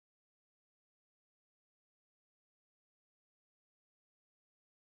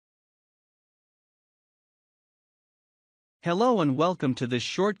Hello and welcome to this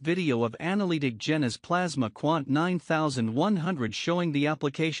short video of Analytik Jena's PlasmaQuant 9100 showing the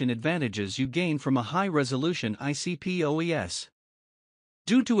application advantages you gain from a high-resolution ICP-OES.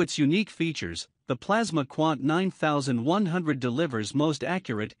 Due to its unique features, the PlasmaQuant 9100 delivers most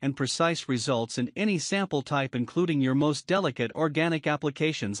accurate and precise results in any sample type, including your most delicate organic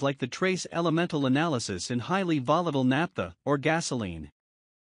applications like the trace elemental analysis in highly volatile naphtha or gasoline.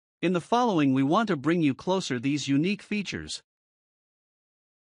 In the following, we want to bring you closer these unique features.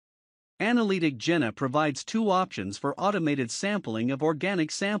 Analytik Jena provides two options for automated sampling of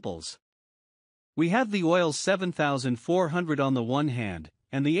organic samples. We have the OES 7400 on the one hand,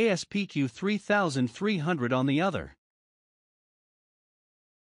 and the Aspq 3300 on the other.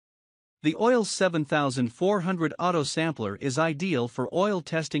 The OES 7400 auto-sampler is ideal for oil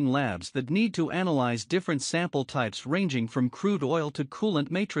testing labs that need to analyze different sample types ranging from crude oil to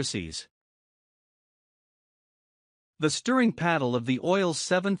coolant matrices. The stirring paddle of the OES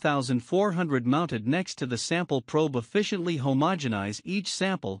 7400 mounted next to the sample probe efficiently homogenize each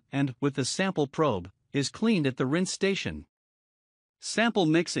sample and, with the sample probe, is cleaned at the rinse station. Sample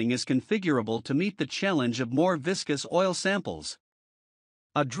mixing is configurable to meet the challenge of more viscous oil samples.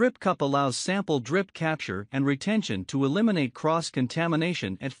 A drip cup allows sample drip capture and retention to eliminate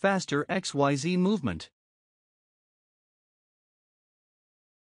cross-contamination at faster XYZ movement.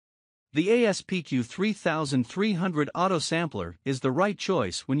 The Aspq 3300 auto-sampler is the right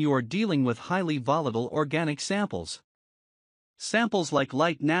choice when you are dealing with highly volatile organic samples. Samples like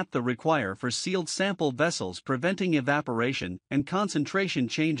light naphtha require for sealed sample vessels, preventing evaporation and concentration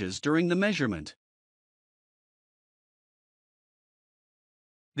changes during the measurement.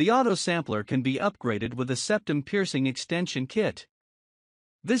 The auto-sampler can be upgraded with a Septum piercing extension kit.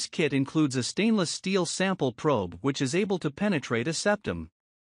 This kit includes a stainless steel sample probe which is able to penetrate a septum.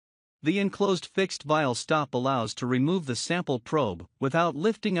 The enclosed fixed vial stop allows to remove the sample probe without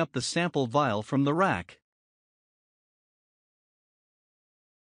lifting up the sample vial from the rack.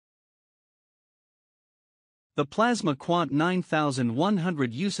 The PlasmaQuant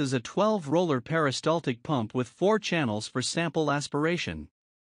 9100 uses a 12-roller peristaltic pump with 4 channels for sample aspiration.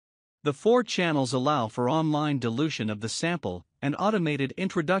 The 4 channels allow for online dilution of the sample and automated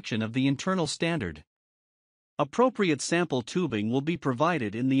introduction of the internal standard. Appropriate sample tubing will be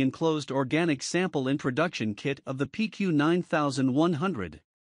provided in the enclosed organic sample introduction kit of the PQ 9100.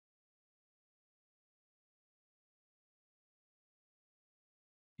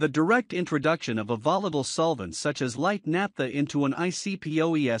 The direct introduction of a volatile solvent such as light naphtha into an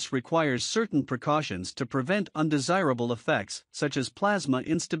ICP-OES requires certain precautions to prevent undesirable effects such as plasma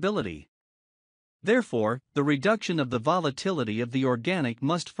instability. Therefore, the reduction of the volatility of the organic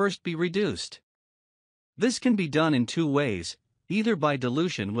must first be reduced. This can be done in 2 ways, either by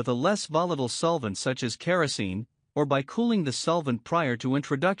dilution with a less volatile solvent such as kerosene, or by cooling the solvent prior to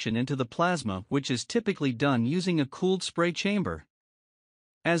introduction into the plasma, which is typically done using a cooled spray chamber.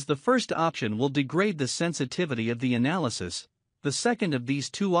 As the first option will degrade the sensitivity of the analysis, the second of these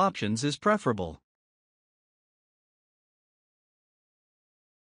 2 options is preferable.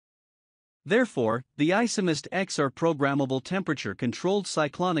 Therefore, the ICP-OES XR programmable temperature-controlled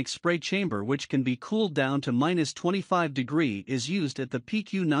cyclonic spray chamber, which can be cooled down to -25 degrees, is used at the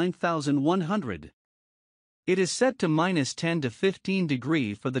PQ 9100. It is set to -10 to 15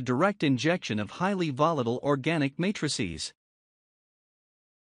 degrees for the direct injection of highly volatile organic matrices.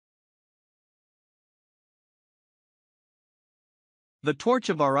 The torch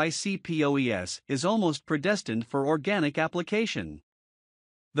of our ICP-OES is almost predestined for organic application.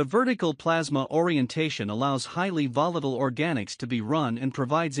 The vertical plasma orientation allows highly volatile organics to be run and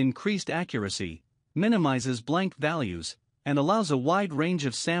provides increased accuracy, minimizes blank values, and allows a wide range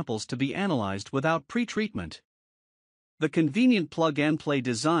of samples to be analyzed without pretreatment. The convenient plug-and-play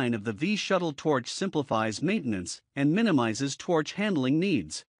design of the V-shuttle torch simplifies maintenance and minimizes torch handling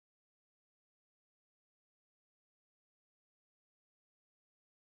needs.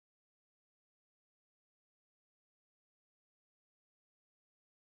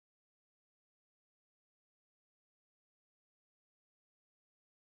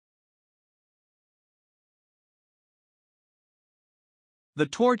 The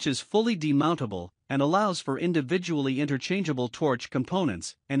torch is fully demountable and allows for individually interchangeable torch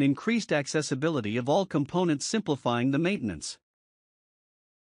components and increased accessibility of all components, simplifying the maintenance.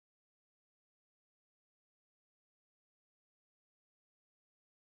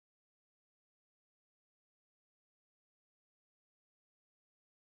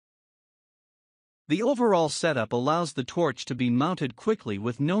 The overall setup allows the torch to be mounted quickly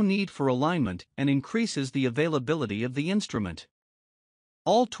with no need for alignment and increases the availability of the instrument.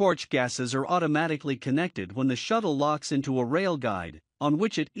 All torch gases are automatically connected when the shuttle locks into a rail guide, on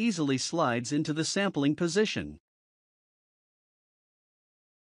which it easily slides into the sampling position.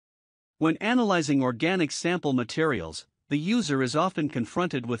 When analyzing organic sample materials, the user is often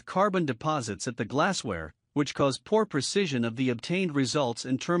confronted with carbon deposits at the glassware, which cause poor precision of the obtained results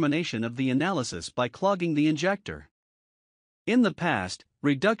and termination of the analysis by clogging the injector. In the past,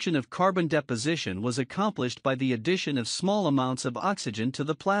 reduction of carbon deposition was accomplished by the addition of small amounts of oxygen to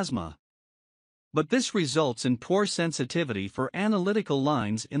the plasma. But this results in poor sensitivity for analytical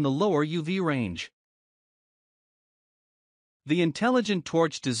lines in the lower UV range. The intelligent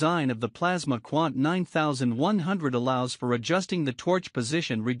torch design of the PlasmaQuant 9100 allows for adjusting the torch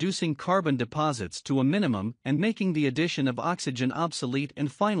position, reducing carbon deposits to a minimum and making the addition of oxygen obsolete,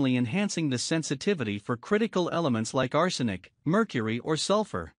 and finally enhancing the sensitivity for critical elements like arsenic, mercury or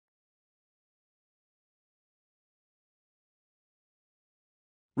sulfur.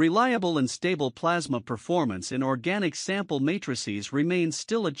 Reliable and stable plasma performance in organic sample matrices remains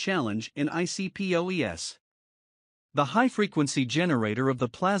still a challenge in ICP-OES. The high-frequency generator of the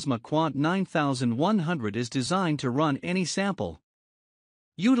PlasmaQuant 9100 is designed to run any sample.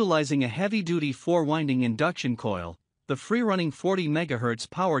 Utilizing a heavy-duty 4-winding induction coil, the free-running 40 MHz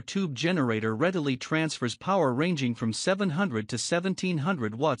power tube generator readily transfers power ranging from 700 to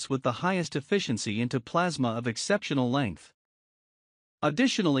 1700 watts with the highest efficiency into plasma of exceptional length.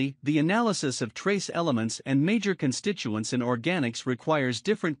 Additionally, the analysis of trace elements and major constituents in organics requires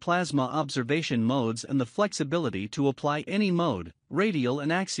different plasma observation modes and the flexibility to apply any mode, radial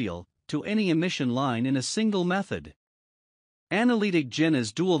and axial, to any emission line in a single method. Analytik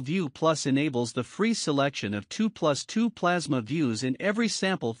Jena's Dual View Plus enables the free selection of 2+2 plasma views in every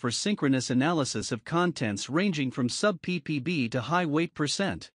sample for synchronous analysis of contents ranging from sub-ppb to high weight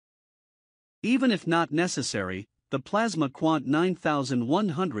 %. Even if not necessary, the PlasmaQuant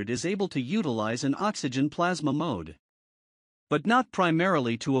 9100 is able to utilize an oxygen plasma mode. But not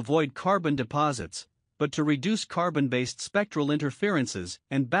primarily to avoid carbon deposits, but to reduce carbon-based spectral interferences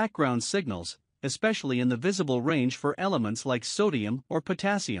and background signals, especially in the visible range for elements like sodium or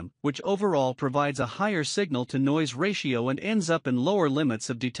potassium, which overall provides a higher signal-to-noise ratio and ends up in lower limits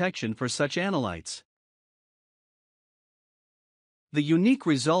of detection for such analytes. The unique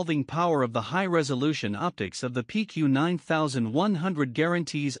resolving power of the high-resolution optics of the PQ9100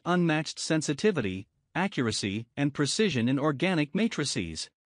 guarantees unmatched sensitivity, accuracy, and precision in organic matrices.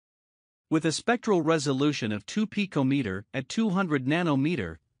 With a spectral resolution of 2 picometer at 200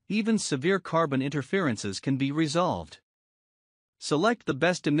 nanometer, even severe carbon interferences can be resolved. Select the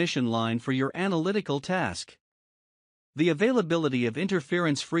best emission line for your analytical task. The availability of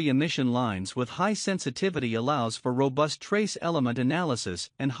interference-free emission lines with high sensitivity allows for robust trace element analysis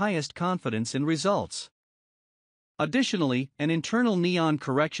and highest confidence in results. Additionally, an internal neon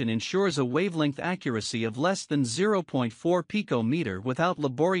correction ensures a wavelength accuracy of less than 0.4 picometer without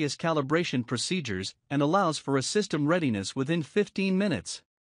laborious calibration procedures and allows for a system readiness within 15 minutes.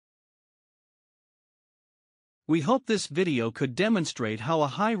 We hope this video could demonstrate how a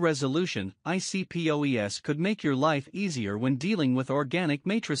high-resolution ICP-OES could make your life easier when dealing with organic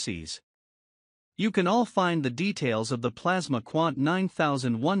matrices. You can all find the details of the PlasmaQuant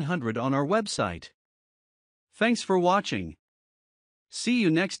 9100 on our website. Thanks for watching. See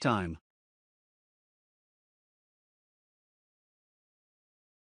you next time.